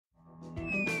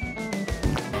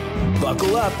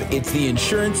Buckle up. It's the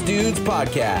Insurance Dudes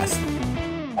podcast.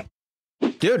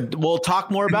 Dude, we'll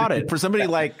talk more about it. For somebody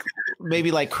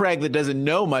maybe like Craig that doesn't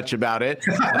know much about it,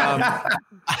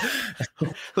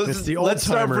 let's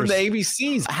start from the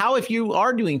ABCs. How, if you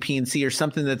are doing P&C or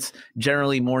something that's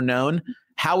generally more known,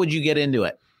 how would you get into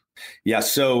it? Yeah,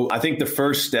 so I think the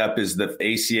first step is the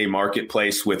ACA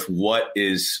marketplace with what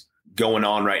is going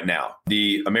on right now.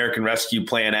 The American Rescue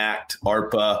Plan Act,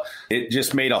 ARPA, it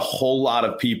just made a whole lot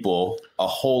of people,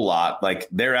 like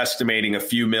they're estimating a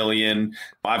few million.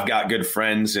 I've got good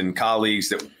friends and colleagues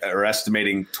that are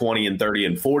estimating 20 and 30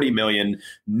 and 40 million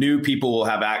new people will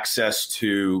have access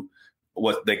to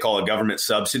what they call a government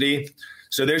subsidy.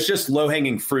 So there's just low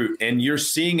hanging fruit, and you're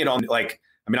seeing it on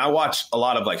I watch a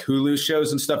lot of Hulu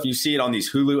shows and stuff. You see it on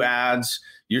these Hulu ads.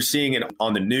 You're seeing it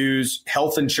on the news.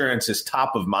 Health insurance is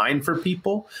top of mind for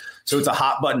people. So it's a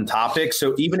hot button topic.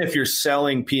 So even if you're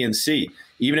selling P&C,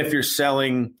 even if you're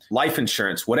selling life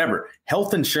insurance, whatever,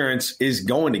 health insurance is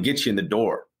going to get you in the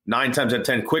door 9 times out of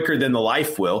 10 quicker than the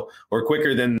life will, or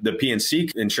quicker than the P&C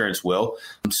insurance will.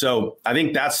 So I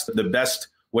think that's the best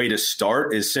way to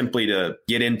start, is simply to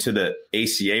get into the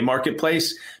ACA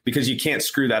marketplace, because you can't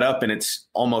screw that up, and it's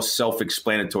almost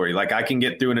self-explanatory. Like, I can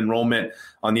get through an enrollment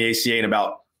on the ACA in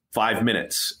about 5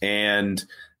 minutes. And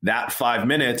that 5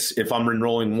 minutes, if I'm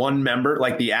enrolling one member,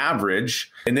 like the average,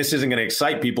 and this isn't going to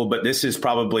excite people, but this is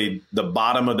probably the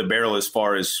bottom of the barrel as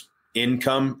far as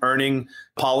income earning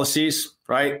policies,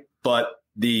 right? But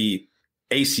the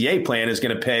ACA plan is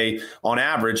going to pay on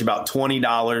average about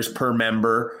 $20 per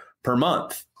member per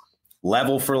month,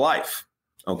 level for life.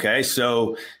 Okay.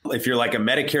 So if you're like a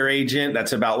Medicare agent,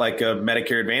 that's about like a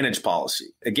Medicare Advantage policy.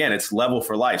 Again, it's level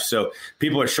for life. So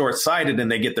people are short-sighted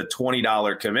and they get the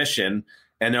 $20 commission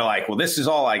and they're like, well, this is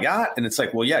all I got. And it's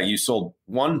like, well, yeah, you sold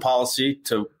one policy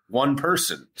to one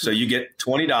person. So you get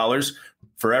 $20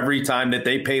 for every time that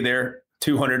they pay their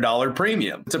 $200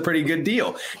 premium. It's a pretty good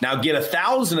deal. Now get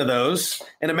 1,000 of those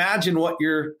and imagine what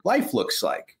your life looks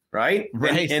like. Right.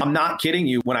 And I'm not kidding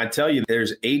you when I tell you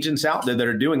there's agents out there that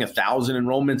are doing 1,000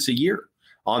 enrollments a year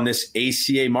on this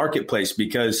ACA marketplace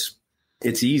because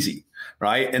it's easy.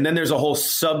 Right. And then there's a whole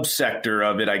subsector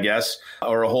of it, I guess,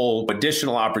 or a whole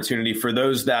additional opportunity for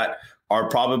those that are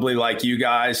probably like you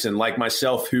guys and like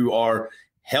myself, who are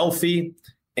healthy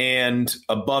and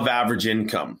above average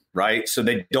income. Right. So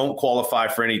they don't qualify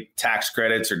for any tax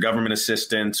credits or government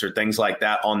assistance or things like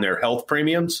that on their health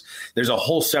premiums. There's a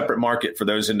whole separate market for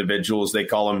those individuals. They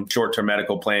call them short-term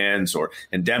medical plans or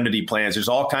indemnity plans. There's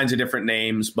all kinds of different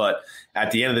names. But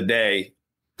at the end of the day,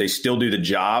 they still do the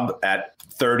job at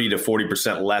 30 to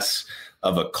 40% less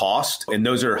of a cost. And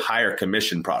those are higher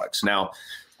commission products. Now,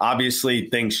 obviously,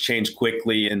 things change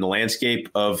quickly in the landscape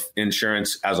of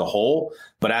insurance as a whole.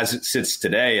 But as it sits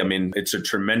today, I mean, it's a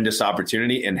tremendous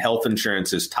opportunity, and health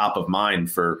insurance is top of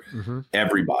mind for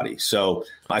everybody. So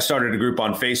I started a group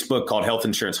on Facebook called Health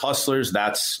Insurance Hustlers.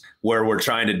 That's where we're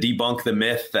trying to debunk the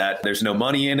myth that there's no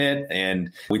money in it.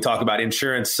 And we talk about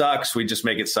insurance sucks. We just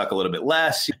make it suck a little bit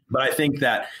less. But I think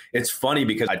that it's funny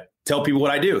because I tell people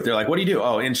what I do. They're like, what do you do?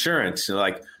 Oh, insurance. And they're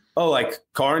like, oh, like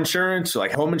car insurance, or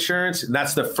like home insurance. And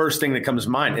that's the first thing that comes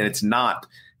to mind. And it's not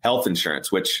health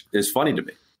insurance, which is funny to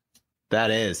me. That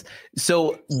is.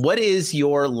 So what is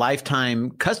your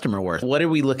lifetime customer worth? What are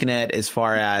we looking at as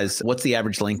far as what's the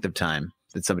average length of time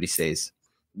that somebody stays?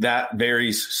 That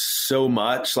varies so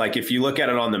much. Like if you look at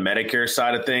it on the Medicare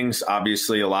side of things,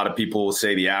 obviously a lot of people will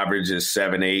say the average is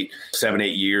 7-8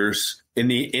 years. In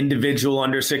the individual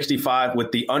under 65,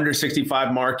 with the under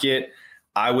 65 market,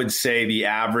 I would say the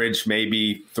average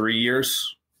maybe 3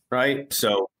 years, right?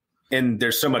 So, and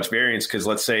there's so much variance because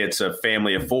let's say it's a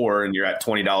family of 4 and you're at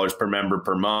 $20 per member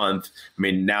per month. I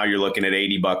mean, now you're looking at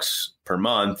 $80 per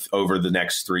month over the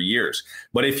next 3 years.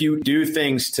 But if you do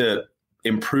things to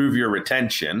improve your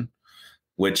retention,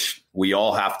 which we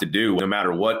all have to do no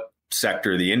matter what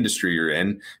sector of the industry you're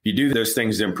in, if you do those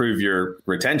things to improve your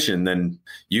retention, then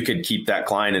you could keep that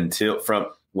client until from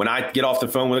when I get off the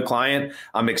phone with a client,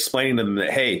 I'm explaining to them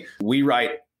that, hey, we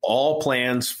write all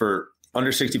plans for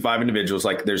under 65 individuals.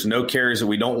 Like there's no carriers that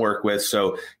we don't work with.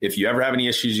 So if you ever have any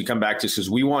issues, you come back to us because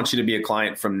we want you to be a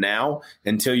client from now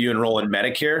until you enroll in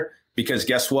Medicare, because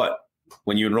guess what?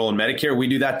 When you enroll in Medicare, we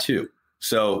do that too.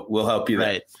 So we'll help you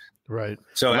there. Right.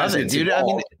 So as it's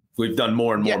evolved, we've done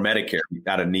more and more Medicare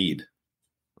out of need.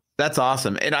 That's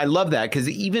awesome. And I love that because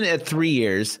even at 3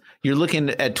 years, you're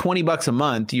looking at $20 a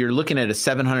month. You're looking at a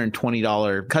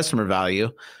 $720 customer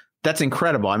value. That's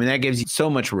incredible. I mean, that gives you so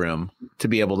much room to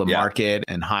be able to market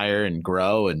and hire and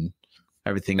grow and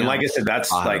everything else. And like I said,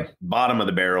 that's like bottom of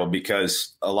the barrel,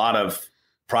 because a lot of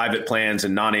private plans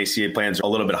and non-ACA plans are a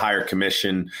little bit higher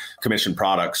commission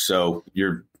products. So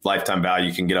your lifetime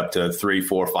value can get up to $3,000,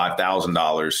 $4,000,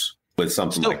 $5,000 with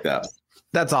something like that.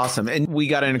 That's awesome. And we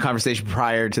got in a conversation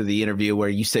prior to the interview where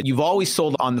you said you've always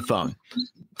sold on the phone.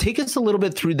 Take us a little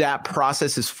bit through that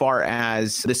process as far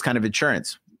as this kind of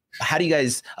insurance. How do you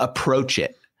guys approach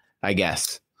it, I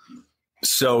guess?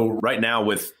 So right now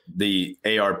with the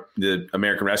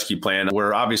American Rescue Plan,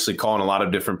 we're obviously calling a lot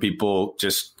of different people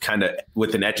just kind of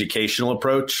with an educational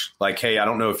approach. Like, hey, I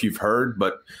don't know if you've heard,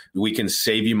 but we can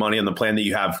save you money on the plan that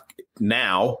you have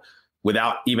now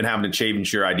without even having to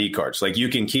change your ID cards. Like, you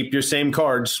can keep your same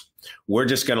cards. We're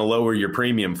just going to lower your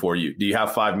premium for you. Do you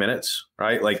have 5 minutes?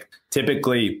 Right? Like,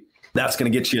 typically that's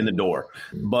going to get you in the door.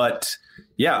 But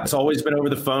yeah, it's always been over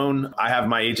the phone. I have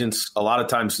my agents, a lot of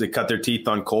times they cut their teeth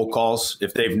on cold calls.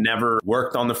 If they've never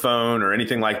worked on the phone or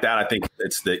anything like that, I think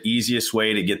it's the easiest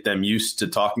way to get them used to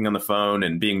talking on the phone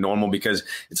and being normal, because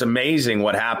it's amazing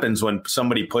what happens when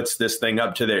somebody puts this thing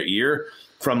up to their ear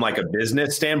from like a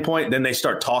business standpoint. Then they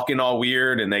start talking all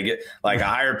weird and they get like a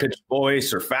higher pitched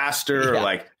voice or faster, or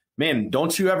like, man,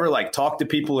 don't you ever like talk to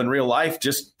people in real life?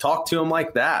 Just talk to them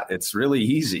like that. It's really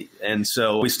easy. And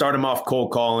so we start them off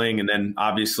cold calling, and then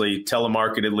obviously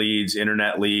telemarketed leads,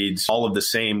 internet leads, all of the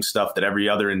same stuff that every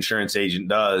other insurance agent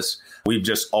does. We've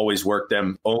just always worked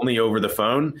them only over the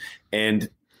phone. And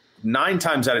 9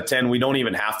 times out of 10, we don't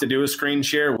even have to do a screen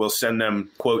share. We'll send them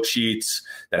quote sheets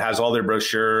that has all their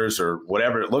brochures or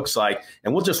whatever it looks like,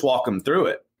 and we'll just walk them through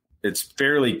it. It's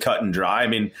fairly cut and dry. I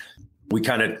mean, we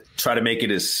kind of try to make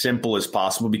it as simple as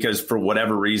possible, because for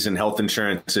whatever reason, health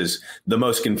insurance is the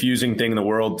most confusing thing in the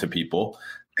world to people.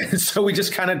 And so we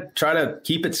just kind of try to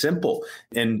keep it simple.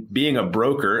 And being a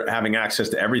broker, having access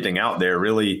to everything out there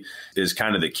really is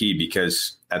kind of the key,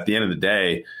 because at the end of the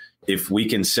day, if we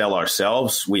can sell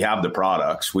ourselves, we have the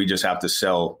products. We just have to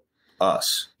sell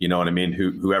us. You know what I mean?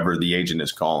 Whoever the agent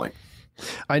is calling.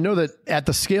 I know that at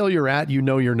the scale you're at, you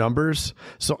know your numbers.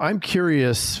 So I'm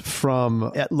curious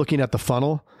from looking at the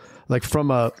funnel, like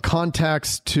from a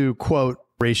contacts to quote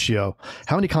ratio,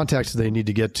 how many contacts do they need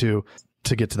to get to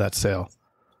get to that sale?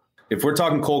 If we're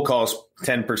talking cold calls,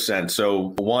 10%.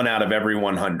 So 1 out of every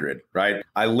 100, right?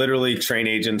 I literally train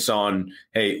agents on,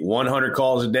 hey, 100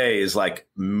 calls a day is like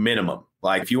minimum.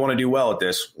 Like, if you want to do well at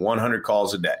this, 100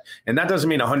 calls a day. And that doesn't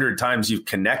mean 100 times you've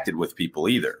connected with people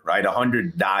either, right?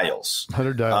 100 dials.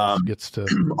 100 dials gets to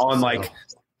on like,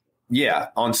 yeah,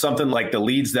 on something like the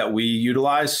leads that we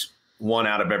utilize, 1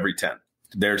 out of every 10.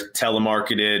 They're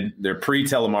telemarketed, they're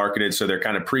pre-telemarketed, so they're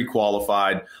kind of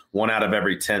pre-qualified, 1 out of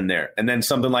every 10 there. And then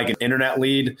something like an internet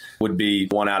lead would be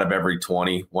 1 out of every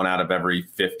 20, 1 out of every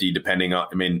 50, depending on,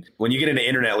 I mean, when you get into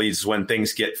internet leads is when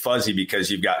things get fuzzy,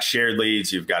 because you've got shared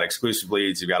leads, you've got exclusive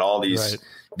leads, you've got all these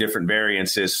different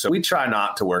variances. So we try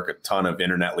not to work a ton of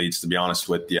internet leads, to be honest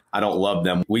with you. I don't love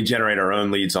them. We generate our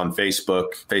own leads on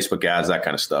Facebook ads, that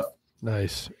kind of stuff.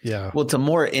 Nice. Yeah. Well, it's a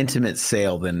more intimate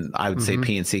sale than I would say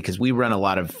PNC, because we run a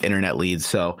lot of internet leads.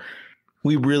 So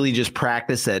we really just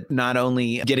practice at not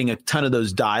only getting a ton of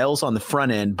those dials on the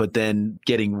front end, but then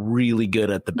getting really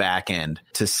good at the back end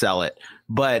to sell it.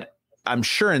 But I'm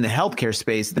sure in the healthcare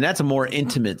space, then that's a more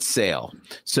intimate sale.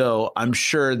 So I'm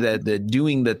sure that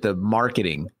the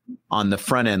marketing on the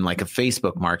front end, like a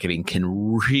Facebook marketing,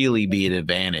 can really be an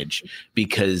advantage,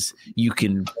 because you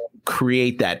can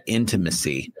create that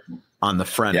intimacy on the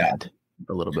front end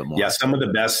a little bit more. Yeah, some of the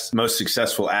best, most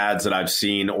successful ads that I've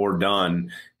seen or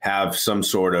done have some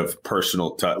sort of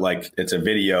personal touch, like it's a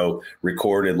video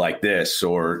recorded like this,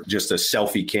 or just a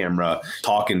selfie camera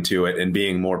talking to it and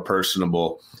being more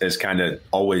personable, has kind of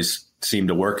always seemed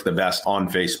to work the best on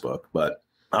Facebook. But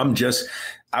I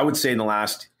would say in the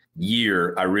last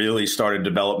year, I really started to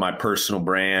develop my personal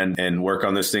brand and work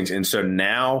on those things. And so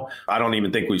now I don't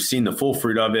even think we've seen the full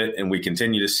fruit of it. And we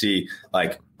continue to see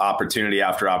like opportunity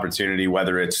after opportunity,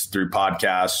 whether it's through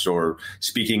podcasts or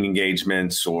speaking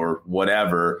engagements or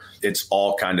whatever. It's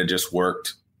all kind of just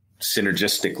worked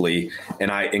synergistically. And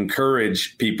I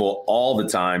encourage people all the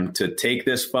time to take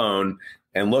this phone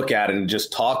and look at it and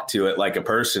just talk to it like a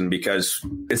person, because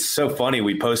it's so funny.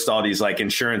 We post all these like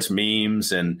insurance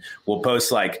memes, and we'll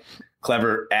post like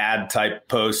clever ad type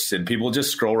posts, and people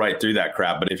just scroll right through that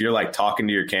crap. But if you're like talking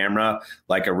to your camera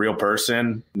like a real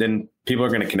person, then people are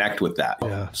going to connect with that.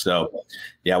 Yeah. So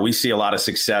yeah, we see a lot of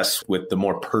success with the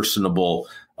more personable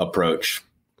approach.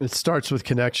 It starts with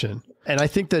connection. And I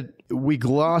think that we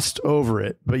glossed over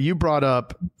it, but you brought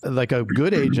up like a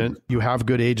good agent. You have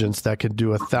good agents that can do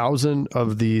 1,000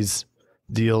 of these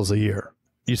deals a year.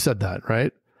 You said that,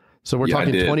 right? So we're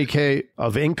talking $20K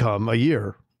of income a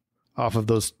year off of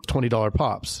those $20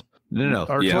 pops. No.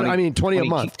 Or 20 a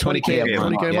month. 20K a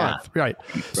month. 20K a month. Right.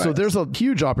 So there's a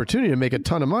huge opportunity to make a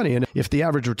ton of money. And if the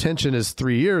average retention is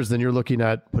 3 years, then you're looking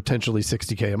at potentially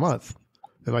 $60K a month.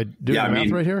 Am I doing the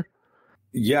math right here?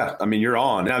 Yeah. I mean, you're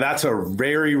on. Now, that's a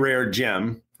very rare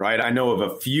gem, right? I know of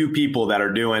a few people that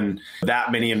are doing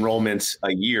that many enrollments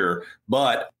a year,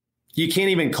 but you can't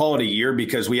even call it a year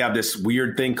because we have this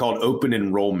weird thing called open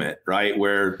enrollment, right?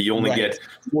 Where you only get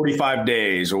 45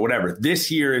 days or whatever. This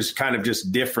year is kind of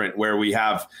just different where we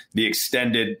have the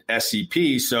extended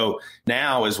SEP. So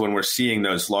now is when we're seeing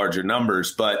those larger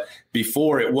numbers. But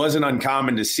before, it wasn't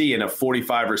uncommon to see in a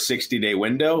 45 or 60 day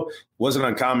window, wasn't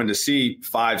uncommon to see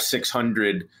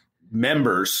 500-600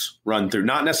 members run through,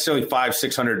 not necessarily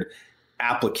 500-600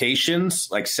 applications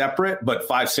like separate, but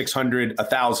 500-600,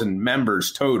 1,000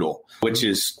 members total, which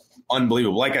is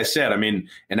unbelievable. Like I said, I mean,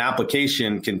 an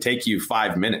application can take you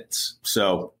 5 minutes.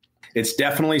 So it's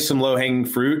definitely some low hanging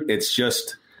fruit. It's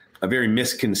just a very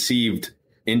misconceived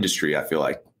industry, I feel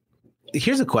like.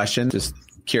 Here's a question, just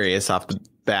curious off the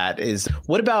bat, is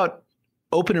what about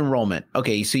open enrollment?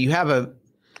 Okay, so you have a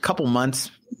couple months,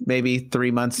 maybe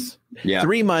 3 months,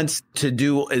 3 months to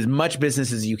do as much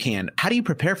business as you can. How do you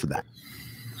prepare for that?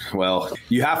 Well,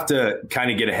 you have to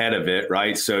kind of get ahead of it,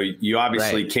 right? So you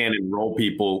obviously can't enroll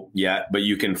people yet, but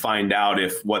you can find out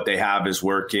if what they have is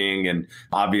working, and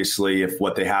obviously if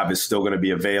what they have is still going to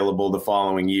be available the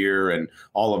following year and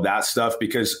all of that stuff,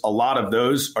 because a lot of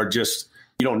those are just,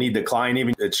 you don't need the client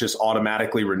even, it's just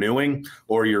automatically renewing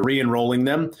or you're re-enrolling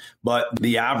them. But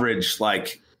the average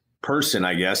person,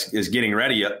 I guess, is getting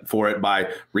ready for it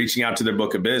by reaching out to their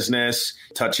book of business,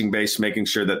 touching base, making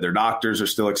sure that their doctors are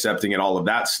still accepting it, all of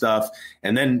that stuff,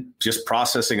 and then just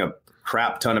processing a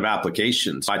crap ton of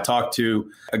applications. I talked to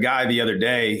a guy the other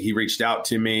day. He reached out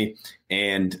to me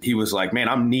and he was like, man,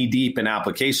 I'm knee deep in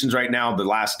applications right now. The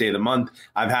last day of the month,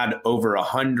 I've had over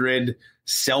 100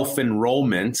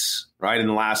 self-enrollments, right, in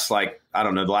the last,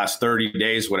 the last 30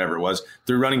 days, whatever it was,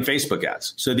 through running Facebook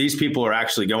ads. So these people are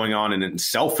actually going on and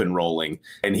self-enrolling,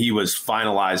 and he was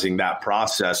finalizing that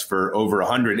process for over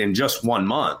 100 in just 1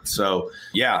 month. So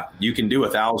yeah, you can do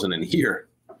 1,000 in a year.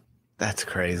 That's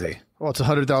crazy. Well, it's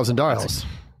 100,000 dials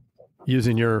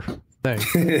using your thing.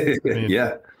 I mean,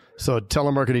 yeah. So a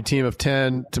telemarketing team of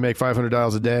 10 to make 500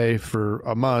 dials a day for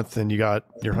a month, and you got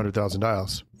your 100,000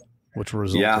 dials, which will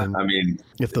result in, I mean,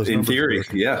 if those in theory,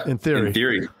 work. In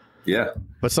theory. Yeah.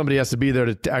 But somebody has to be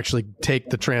there to actually take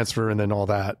the transfer and then all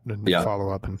that and follow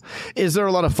up. And is there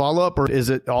a lot of follow up, or is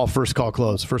it all first call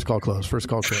close?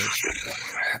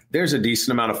 There's a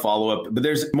decent amount of follow up, but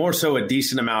there's more so a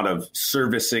decent amount of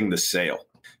servicing the sale.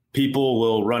 People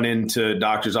will run into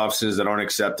doctors' offices that aren't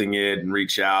accepting it and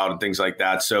reach out and things like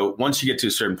that. So once you get to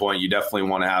a certain point, you definitely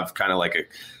want to have kind of like a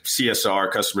CSR,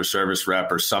 customer service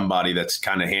rep, or somebody that's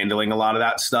kind of handling a lot of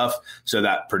that stuff, so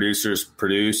that producers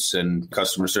produce and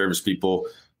customer service people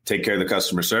take care of the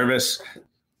customer service.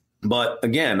 But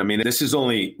again, I mean, this is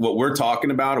only what we're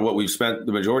talking about, or what we've spent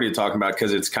the majority of talking about,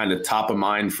 because it's kind of top of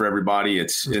mind for everybody.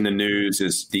 It's in the news,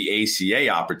 is the ACA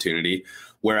opportunity.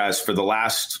 Whereas for the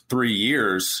last 3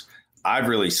 years, I've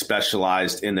really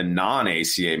specialized in the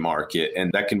non-ACA market,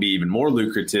 and that can be even more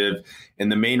lucrative.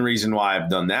 And the main reason why I've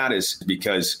done that is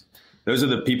because those are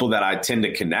the people that I tend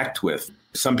to connect with.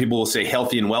 Some people will say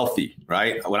healthy and wealthy,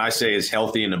 right? What I say is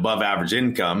healthy and above average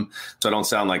income, so I don't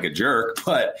sound like a jerk,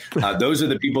 but those are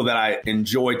the people that I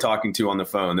enjoy talking to on the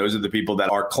phone. Those are the people that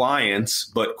are clients,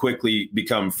 but quickly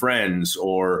become friends,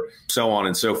 or so on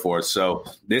and so forth. So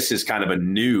this is kind of a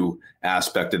new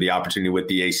aspect of the opportunity with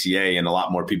the ACA, and a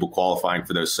lot more people qualifying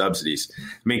for those subsidies.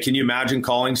 I mean, can you imagine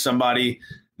calling somebody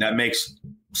that makes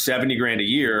 70 grand a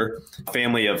year, a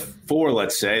family of 4,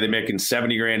 let's say, they're making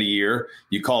 70 grand a year.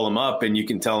 You call them up and you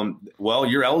can tell them, well,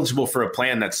 you're eligible for a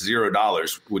plan that's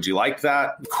 $0. Would you like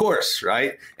that? Of course,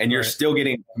 right? And you're still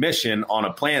getting commission on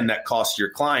a plan that costs your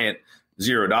client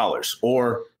 $0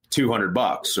 or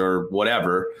 $200 or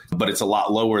whatever, but it's a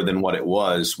lot lower than what it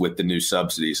was with the new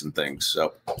subsidies and things.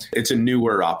 So it's a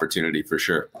newer opportunity for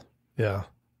sure. Yeah.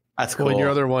 That's cool. Well, and your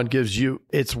other one gives you,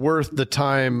 it's worth the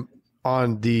time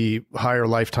on the higher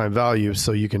lifetime value,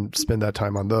 so you can spend that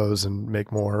time on those and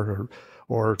make more,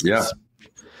 or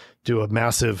do a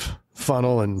massive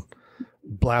funnel and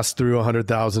blast through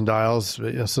 100,000 dials.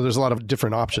 So there's a lot of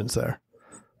different options there.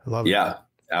 I love it. Yeah,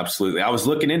 absolutely. I was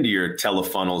looking into your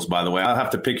telefunnels, by the way. I'll have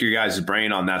to pick your guys'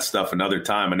 brain on that stuff another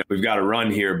time. And we've got to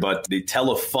run here, but the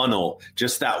telefunnel,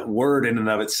 just that word in and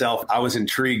of itself, I was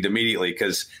intrigued immediately,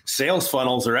 because sales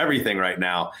funnels are everything right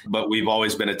now, but we've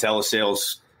always been a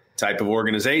telesales type of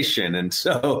organization. And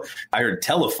so I heard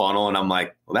telefunnel and I'm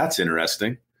like, well, that's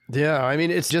interesting. Yeah, I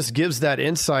mean, it just gives that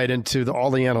insight into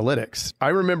all the analytics. I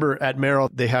remember at Merrill,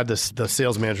 they had the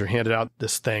sales manager handed out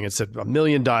this thing and said, 1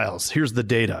 million dials, here's the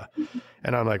data.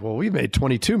 And I'm like, well, we made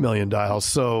 22 million dials,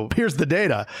 so here's the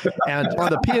data. And on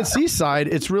the PNC side,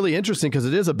 it's really interesting because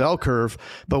it is a bell curve,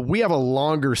 but we have a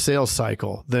longer sales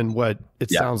cycle than what it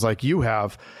sounds like you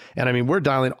have. And I mean, we're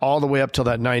dialing all the way up till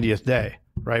that 90th day,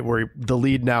 right? Where the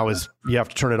lead now is you have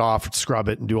to turn it off, scrub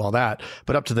it, and do all that.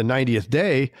 But up to the 90th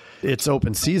day, it's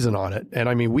open season on it. And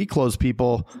I mean, we close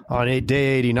people on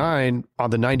day 89 on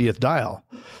the 90th dial.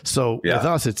 So with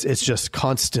us, it's just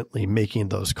constantly making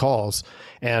those calls.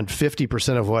 And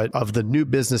 50% of the new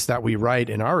business that we write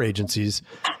in our agencies,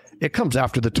 it comes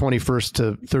after the 21st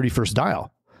to 31st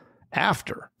dial.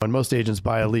 After, when most agents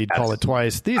buy a lead, call it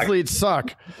twice. These leads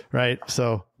suck, right?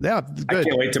 So yeah, good. I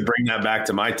can't wait to bring that back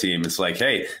to my team. It's like,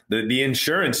 hey, the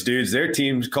insurance dudes, their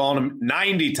team's calling them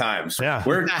 90 times. Yeah.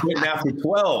 We're quitting after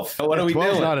 12. What are we doing?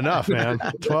 12 is not enough, man.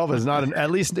 12 is not, at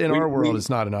least in our world, it's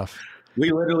not enough.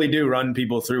 We literally do run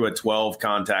people through a 12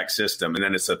 contact system, and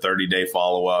then it's a 30-day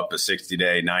follow-up, a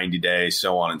 60-day, 90-day,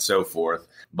 so on and so forth.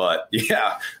 But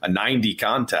yeah, a 90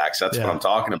 contacts, that's what I'm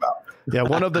talking about. Yeah,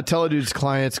 one of the Teledudes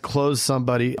clients closed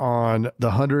somebody on the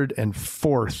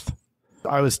 104th.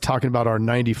 I was talking about our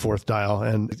 94th dial,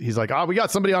 and he's like, we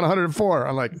got somebody on 104.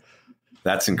 I'm like,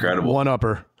 that's incredible.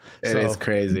 One-upper. It is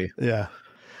crazy. Yeah.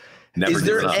 Is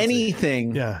there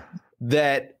anything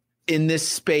that in this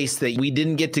space that we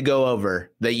didn't get to go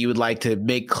over that you would like to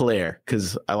make clear?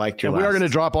 Because I liked your we are going to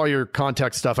drop all your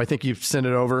contact stuff. I think you've sent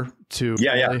it over to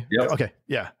Yep. Okay.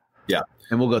 Yeah.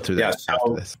 And we'll go through that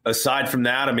after this. Aside from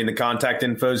that, I mean, the contact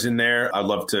info's in there. I'd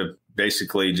love to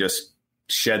basically just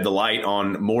shed the light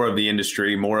on more of the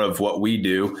industry, more of what we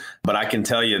do. But I can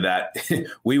tell you that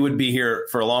we would be here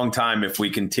for a long time if we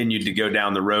continued to go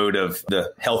down the road of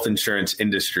the health insurance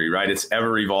industry, right? It's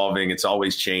ever evolving. It's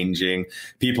always changing.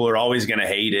 People are always going to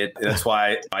hate it. That's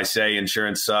why I say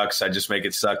insurance sucks. I just make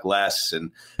it suck less.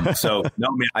 And so, no,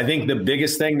 man, I think the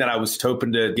biggest thing that I was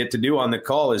hoping to get to do on the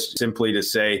call is simply to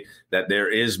say that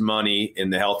there is money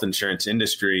in the health insurance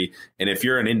industry. And if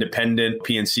you're an independent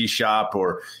PNC shop,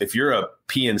 or if you're a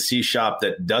PNC shop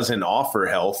that doesn't offer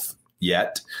health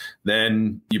yet,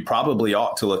 then you probably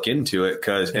ought to look into it.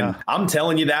 And I'm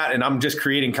telling you that, and I'm just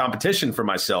creating competition for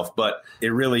myself, but it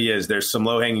really is. There's some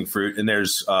low hanging fruit, and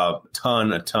there's a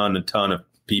ton of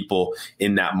people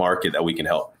in that market that we can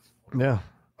help. Yeah.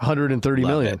 130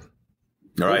 million.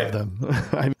 All right.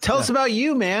 Tell us about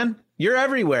you, man. You're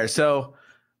everywhere. So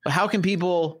how can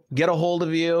people get a hold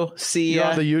of you? See you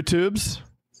on the YouTubes?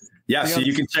 Yeah, so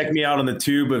you can check me out on the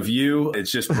tube of you.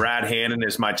 It's just Brad Hannon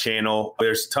is my channel.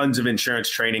 There's tons of insurance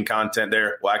training content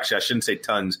there. Well, actually, I shouldn't say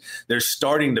tons. There's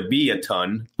starting to be a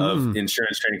ton of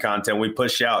insurance training content. We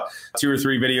push out 2 or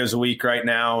 3 videos a week right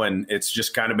now, and it's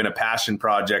just kind of been a passion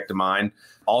project of mine.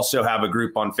 Also have a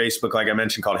group on Facebook, like I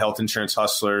mentioned, called Health Insurance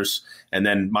Hustlers. And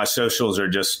then my socials are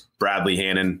just Bradley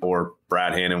Hannon or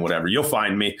Brad Hannon, whatever. You'll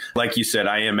find me. Like you said,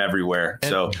 I am everywhere.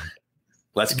 So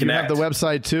let's connect. You have the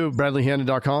website too,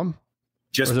 bradleyhannon.com?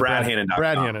 Just bradhannon.com.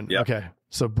 Brad Hannon. Yep. Okay.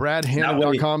 So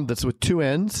bradhannon.com, that's with 2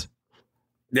 N's.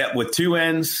 Yeah, with 2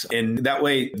 N's. And that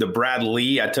way, the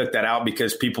Bradley, I took that out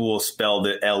because people will spell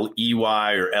the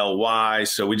L-E-Y or L-Y.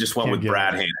 So we just went with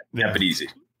Brad Hannon. Kept it easy.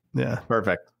 Yeah.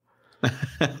 Perfect.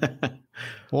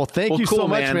 Well, thank you so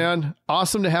much, man.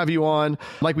 Awesome to have you on.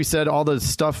 Like we said, all the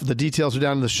stuff, the details are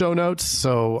down in the show notes.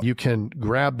 So you can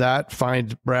grab that,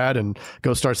 find Brad, and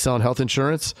go start selling health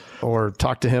insurance, or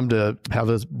talk to him to have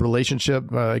a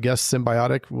relationship, I guess,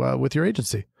 symbiotic with your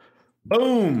agency.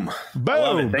 Boom.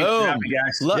 Boom. Thanks for having me,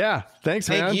 guys. Yeah. Thanks,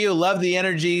 man. Thank you. Love the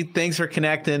energy. Thanks for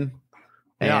connecting.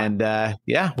 And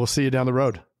we'll see you down the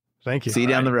road. Thank you. See you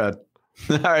down the road.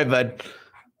 All right, bud.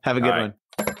 Have a good one.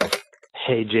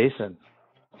 Hey, Jason.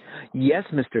 Yes,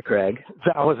 Mr. Craig.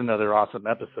 That was another awesome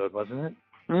episode, wasn't it?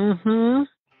 Mm-hmm.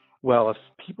 Well, if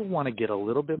people want to get a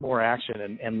little bit more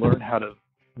action and learn how to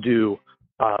do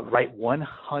write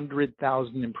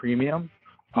 100,000 in premium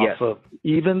off of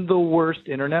even the worst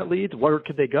internet leads, where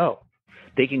could they go?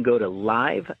 They can go to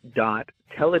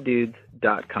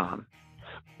live.teledudes.com.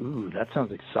 Ooh, that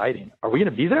sounds exciting. Are we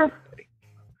going to be there?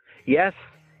 Yes.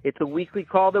 It's a weekly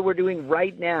call that we're doing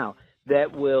right now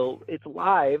it's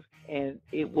live, and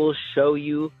it will show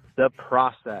you the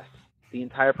process. The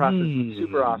entire process is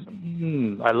super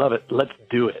awesome. I love it. Let's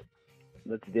do it.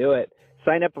 Let's do it.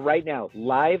 Sign up right now,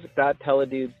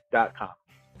 live.teledudes.com.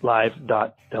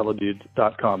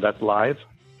 Live.teledudes.com. That's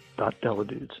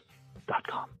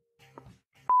live.teledudes.com.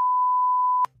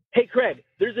 Hey, Craig,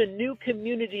 there's a new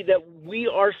community that we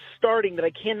are starting that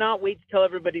I cannot wait to tell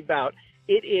everybody about.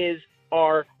 It is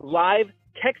our Live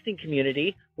texting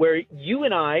community where you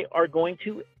and I are going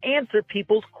to answer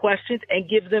people's questions and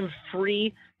give them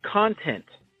free content,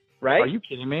 right? Are you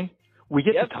kidding me? We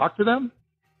get to talk to them?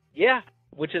 Yeah,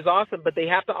 which is awesome, but they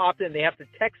have to opt in. They have to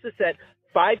text us at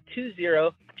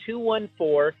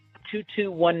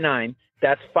 520-214-2219.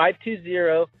 That's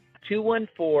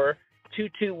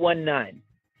 520-214-2219.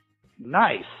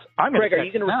 Nice. Greg, are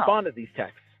you going to respond to these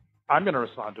texts? I'm going to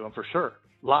respond to them for sure.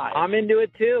 Live. I'm into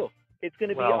it too. It's going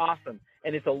to be awesome.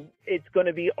 And it's going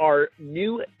to be our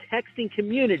new texting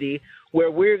community where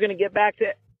we're going to get back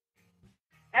to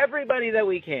everybody that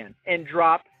we can and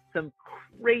drop some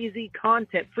crazy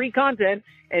content, free content,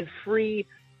 and free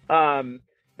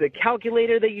the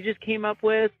calculator that you just came up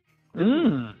with.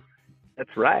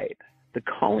 That's right. The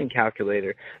calling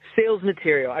calculator, sales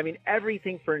material. I mean,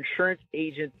 everything for insurance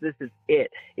agents. This is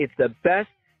it. It's the best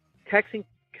texting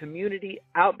community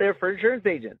out there for insurance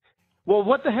agents. Well,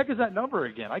 what the heck is that number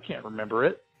again? I can't remember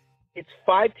it. It's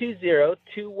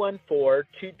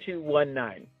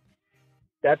 520-214-2219.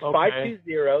 That's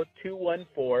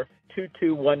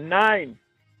 520-214-2219.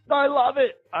 I love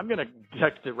it. I'm going to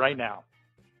text it right now.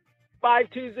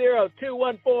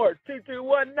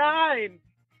 520-214-2219.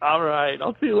 All right.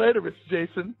 I'll see you later, Mr.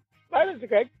 Jason. Bye, Mr.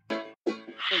 Craig. Wait, do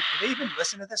they even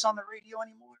listen to this on the radio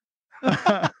anymore?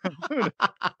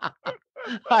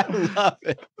 I love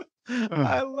it.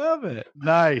 I love it.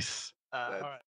 Nice. All right.